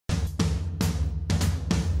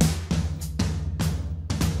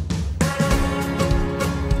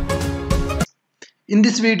In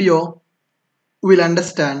this video, we'll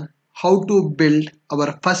understand how to build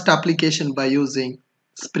our first application by using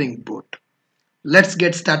Spring Boot. Let's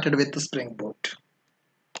get started with the Spring Boot.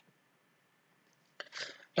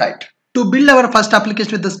 Right. To build our first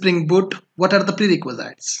application with the Spring Boot, what are the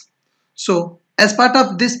prerequisites? So, as part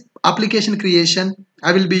of this application creation,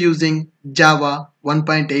 I will be using Java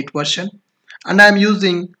 1.8 version and I am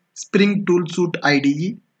using Spring Toolsuite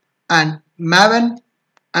IDE and Maven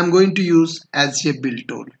I'm going to use as a build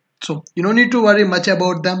tool. So you don't need to worry much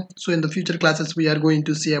about them. So in the future classes, we are going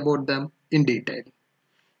to see about them in detail.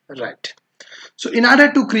 Right. So in order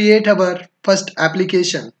to create our first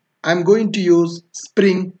application, I'm going to use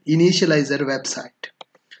Spring Initializer website.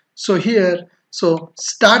 So here,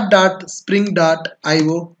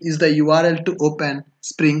 start.spring.io is the URL to open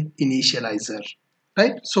Spring Initializer.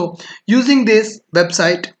 Right. So using this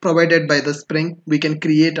website provided by the Spring, we can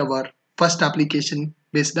create our first application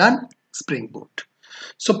based on Spring Boot.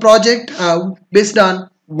 So project based on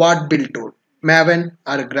what build tool, Maven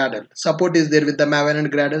or Gradle. Support is there with the Maven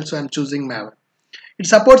and Gradle, so I'm choosing Maven. It's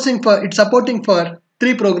supporting for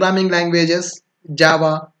three programming languages: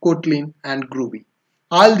 Java, Kotlin, and Groovy.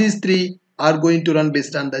 All these three are going to run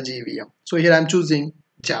based on the JVM. So here I'm choosing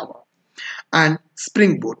Java and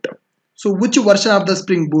Spring Boot. So which version of the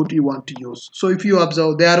Spring Boot you want to use? So if you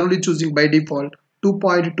observe, they are only choosing by default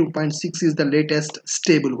 2.2.6 is the latest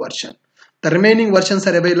stable version. The remaining versions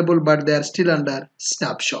are available, but they are still under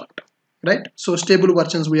snapshot, right? So stable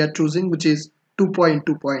versions we are choosing, which is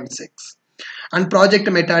 2.2.6. And project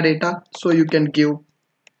metadata, so you can give,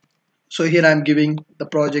 so here I'm giving the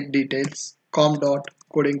project details,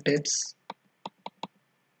 com.coding tips,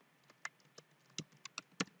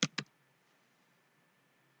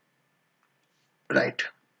 right?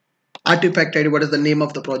 Artifact ID, what is the name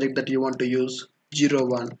of the project that you want to use?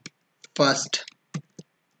 01 first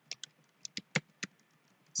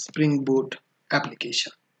Spring Boot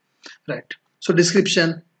application, right? So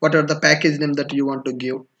description, what are the package name that you want to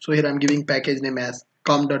give? So here I'm giving package name as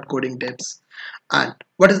com.coding tips. And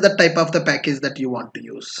what is the type of the package that you want to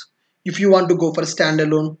use? If you want to go for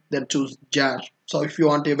standalone, then choose jar. So if you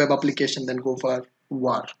want a web application, then go for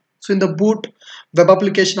var. So in the boot, web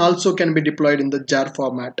application also can be deployed in the jar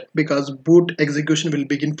format because boot execution will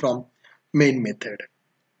begin from main method.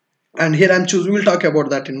 And here I'm choosing, we'll talk about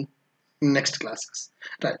that in next classes,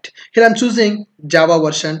 right? Here I'm choosing Java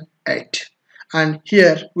version 8. And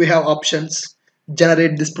here we have options: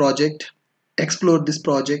 generate this project, explore this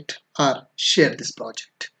project, or share this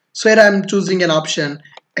project. So here I'm choosing an option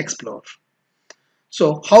explore.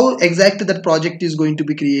 So how exactly that project is going to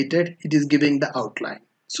be created? It is giving the outline.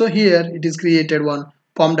 So here it is created one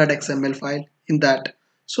pom.xml file in that.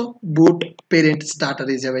 So boot parent starter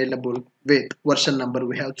is available with version number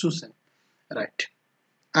we have chosen, right?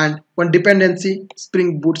 And one dependency,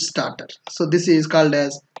 Spring Boot starter. So this is called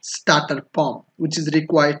as starter pom, which is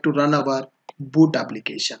required to run our boot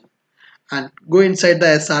application. And go inside the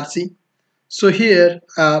src. So here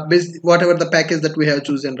whatever the package that we have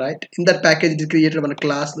chosen, right, in that package it is created one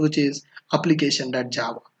class which is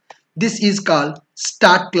application.java. This is called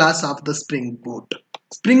start class of the Spring Boot.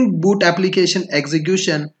 Spring Boot application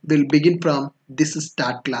execution will begin from this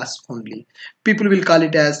start class only. People will call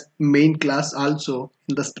it as main class also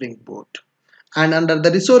in the Spring Boot. And under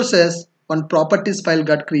the resources, one properties file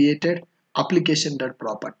got created,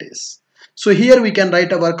 application.properties. So here we can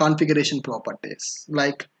write our configuration properties.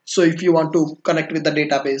 Like, so if you want to connect with the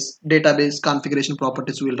database configuration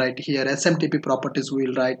properties we will write here, SMTP properties we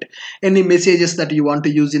will write, any messages that you want to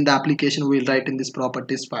use in the application we will write in this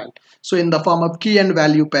properties file. So in the form of key and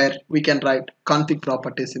value pair, we can write config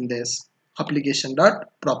properties in this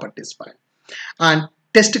application.properties file. And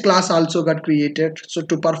test class also got created. So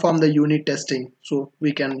to perform the unit testing, so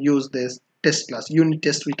we can use this test class. Unit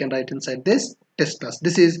test we can write inside this test class.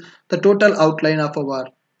 This is the total outline of our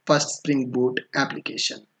first Spring Boot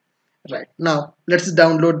application. Right, now let's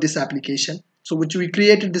download this application. So which we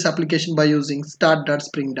created this application by using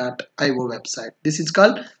start.spring.io website. This is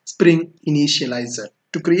called Spring Initializer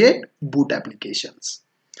to create boot applications.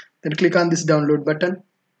 Then click on this download button.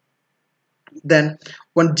 Then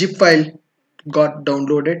one zip file got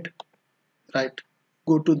downloaded, right?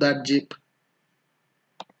 Go to that zip,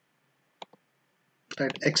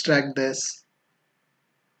 right? Extract this,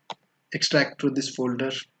 extract to this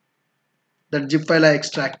folder. That zip file I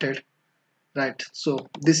extracted, right? So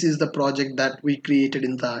this is the project that we created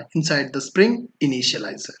in the inside the Spring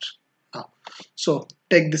Initializer. Now, so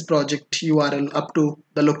take this project URL up to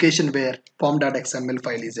the location where pom.xml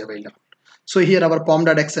file is available. So here our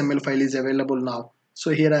pom.xml file is available now.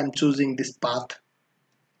 So here I am choosing this path.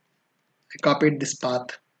 I copied this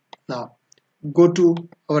path. Now go to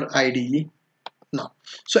our IDE now.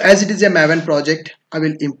 So as it is a Maven project, I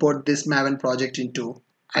will import this Maven project into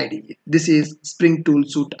IDE. This is Spring Tool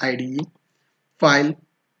Suite IDE. File,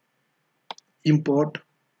 import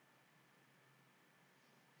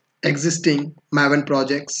existing Maven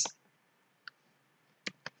projects,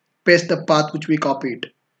 paste the path which we copied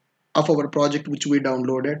of our project which we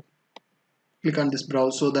downloaded. Click on this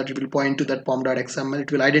browse so that it will point to that pom.xml.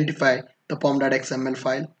 It will identify the pom.xml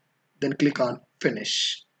file. Then click on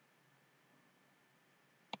finish.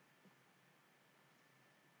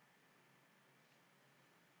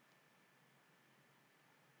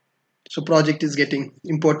 So project is getting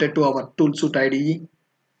imported to our toolsuite IDE.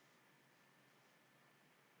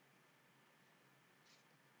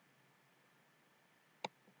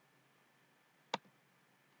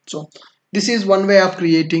 So this is one way of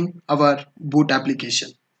creating our boot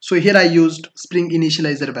application. So here I used Spring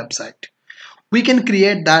Initializer website. We can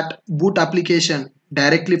create that boot application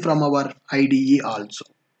directly from our IDE also,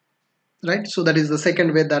 right? So that is the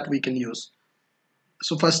second way that we can use.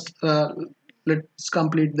 So first let's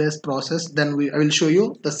complete this process, then I will show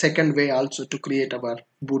you the second way also to create our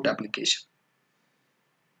boot application.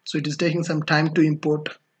 So it is taking some time to import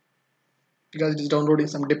because it is downloading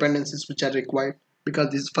some dependencies which are required,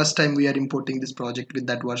 because this is first time we are importing this project with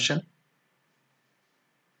that version.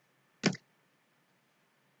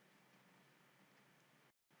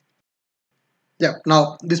 Yeah,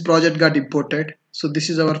 now this project got imported. So this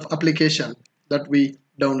is our application that we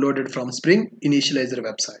downloaded from Spring Initializer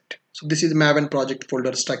website. So this is Maven project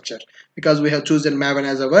folder structure because we have chosen Maven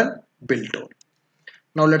as our build tool.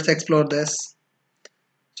 Now let's explore this.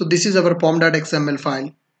 So this is our pom.xml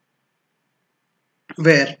file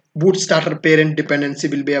where boot starter parent dependency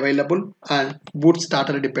will be available and boot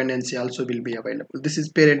starter dependency also will be available. This is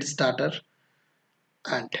parent starter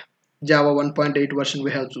and Java 1.8 version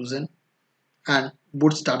we have chosen, and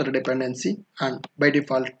boot starter dependency, and by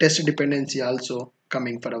default test dependency also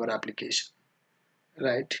coming for our application,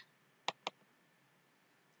 right?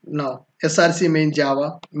 Now src main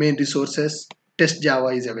Java main resources test Java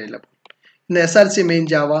is available. In the src main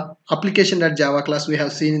Java application.java class we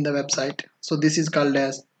have seen in the website. So this is called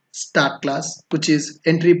as start class, which is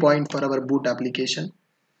entry point for our boot application.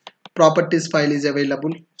 Properties file is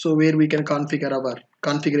available, so where we can configure our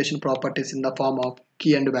configuration properties in the form of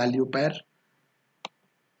key and value pair.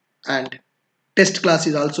 And test class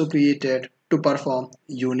is also created to perform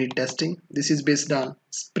unit testing. This is based on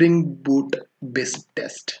Spring Boot based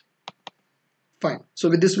test. Fine. So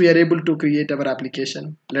with this we are able to create our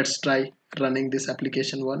application. Let's try running this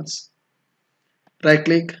application once. Right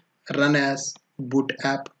click, run as boot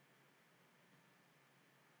app.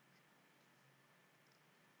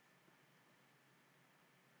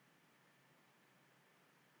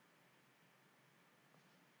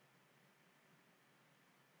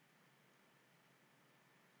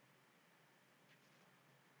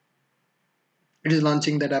 It is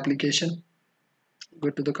launching that application. Go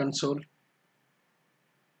to the console.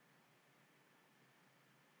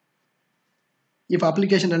 If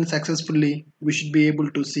application runs successfully, we should be able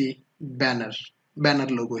to see banner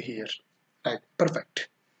logo here. Right, perfect.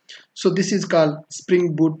 So this is called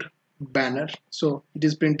Spring Boot banner. So it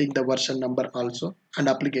is printing the version number also, and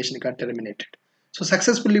application got terminated. So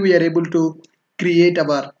successfully we are able to create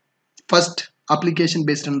our first application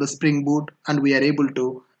based on the Spring Boot, and we are able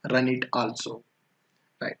to run it also,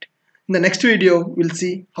 right? In the next video, we'll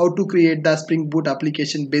see how to create the Spring Boot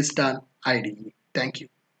application based on IDE. Thank you.